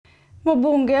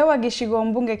MUBUNGE wa gicigo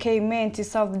mbunge Kûmenyeera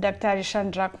South Daktari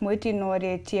SHADRACK MWITINO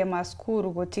retie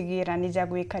Macukuru gutigira nija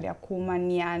gwikaria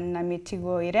Kûmenyeera na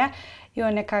mitigo iria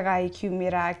yonekaga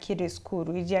ikiumira kiri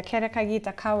skuru ijia kereka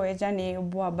KWARIRIA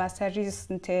bwa bursaries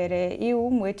ntere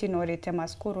iu MWITINO rete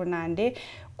Macukuru nande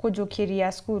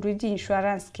kujukiria skuru iji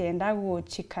insurance kenda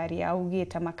guchikaria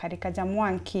AUGITE makarika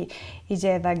jamwanki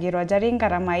ijethagirwa jari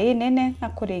ngarama inene na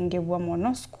kurengebwa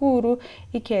mono skuru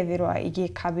ikethirwa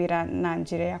igikabira na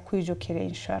njira ya kwijukiria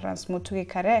insurance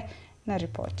mutugikare na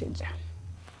report ja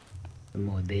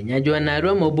Muthenya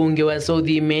jwanarwa mubunge wa South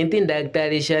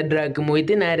Daktari SHADRACK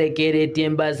MWITINO arekeretie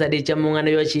mbasari cha mungano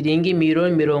ya shiringi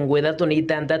milioni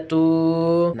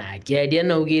 36 na akiaria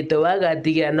na AUGITE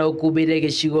wagatigira na ukubire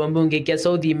gicigo mbunge kia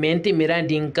South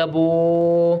mirandi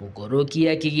nkabo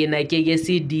mukorokia kigina kege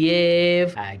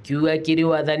CDF akiuga kiri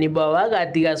wathani bwa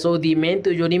wagatiga South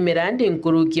ujuri mirandi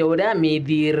nkurukia uria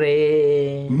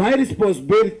mithire. My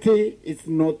responsibility is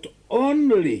not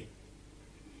only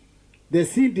the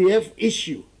CDF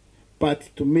issue, but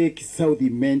to make South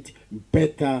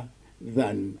better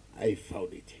than I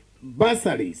found it.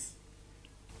 Bursaries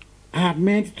are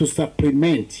meant to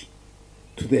supplement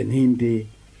to the needy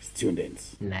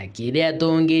students. Na kiria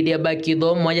tongeria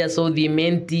bakithomo ya South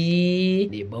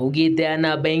ni baugite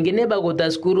ana bengine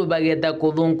baguta skuru bageta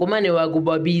kuthunkumane wa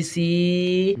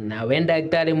kubabisi na wenda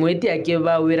daktari mwiti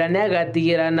akiva wirane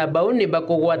agatigira na bauni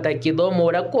bakugwata kithomo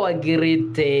ura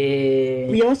kwagirite.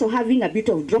 We are also having a bit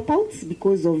of dropouts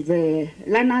because of the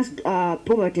learners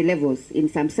poverty levels in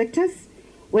some sectors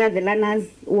where the learners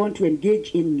want to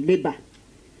engage in labor,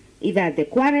 either at the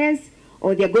quarries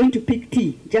or they are going to pick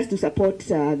tea just to support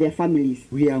their families.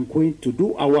 We are going to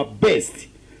do our best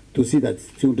to see that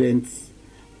students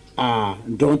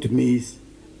don't miss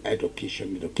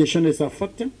education. Education is a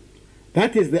factor.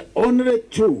 That is the only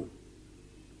tool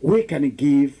we can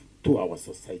give to our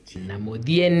society. Na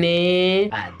muthiene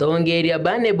atongeria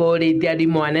bane borite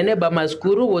arimu anene ba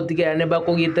maskuru gutigirane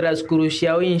bakugitira skuru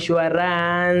ciao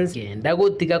insurance kenda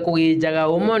gutiga kugijaga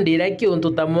umondira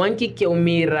kiuntu ta mwanki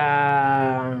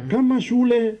KYAUMIRA. Kama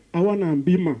shule hawana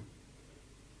bima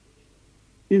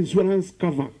insurance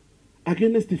cover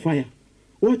against fire,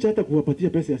 wacha hata kuwapatia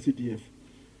pesa ya CDF.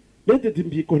 Let it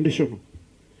be conditional.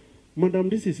 Madam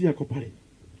DCC yako pale.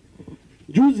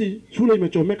 Juzi shule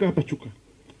imechomeka hapa Chuka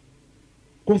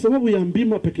kwa sababu ya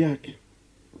bima peke yake.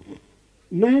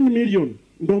 9 million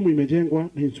ndomo imejengwa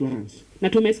na insurance. Na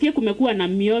tumesikia kumekuwa na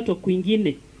mioto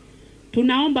kwingine.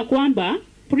 Tunaomba kwamba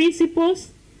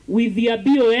principals with your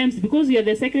BOMs, because you are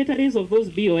the secretaries of those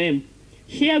BOM,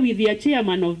 share with your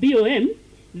chairman of BOM,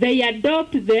 they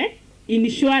adopt the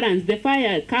insurance, the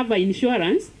fire cover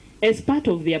insurance as part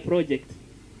of their project.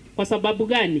 Kwa sababu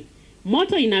gani?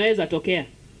 Moto inaweza tokea.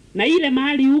 Na ile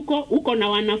mahali uko na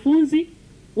wanafunzi,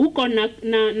 uko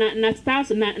na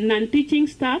staff na teaching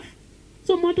staff,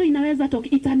 so moto inaweza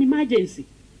tokea, it's an emergency.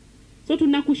 So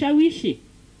tunakushawishi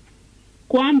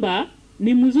kwamba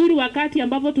ni mzuri wakati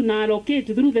ambapo tuna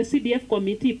allocate through the CDF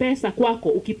committee pesa kwako,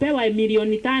 ukipewa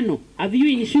milioni 5, have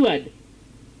you insured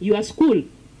your school?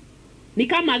 Ni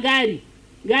kama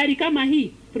gari kama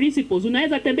hii principles,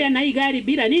 unaweza tembea na hii gari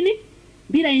bila nini?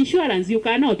 Bila insurance. You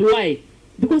cannot. Why?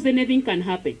 Because anything can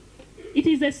happen. It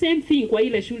is the same thing kwa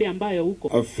ile shule ambayo uko.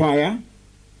 A fire,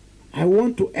 I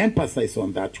want to emphasize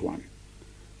on that one.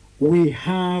 We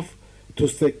have to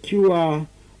secure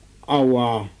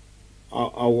our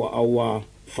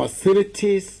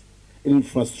facilities,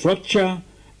 infrastructure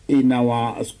in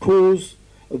our schools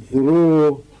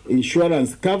through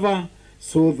insurance cover,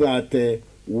 so that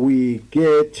we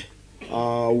get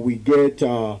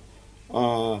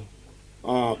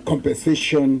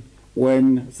compensation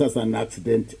when such an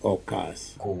accident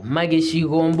occurs. Kuma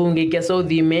gicigo mbunge kia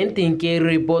South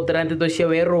report ranteto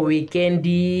ciawero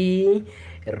weekendi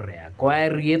rea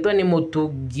KWARIRIA ni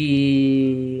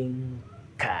mutugi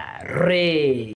kare.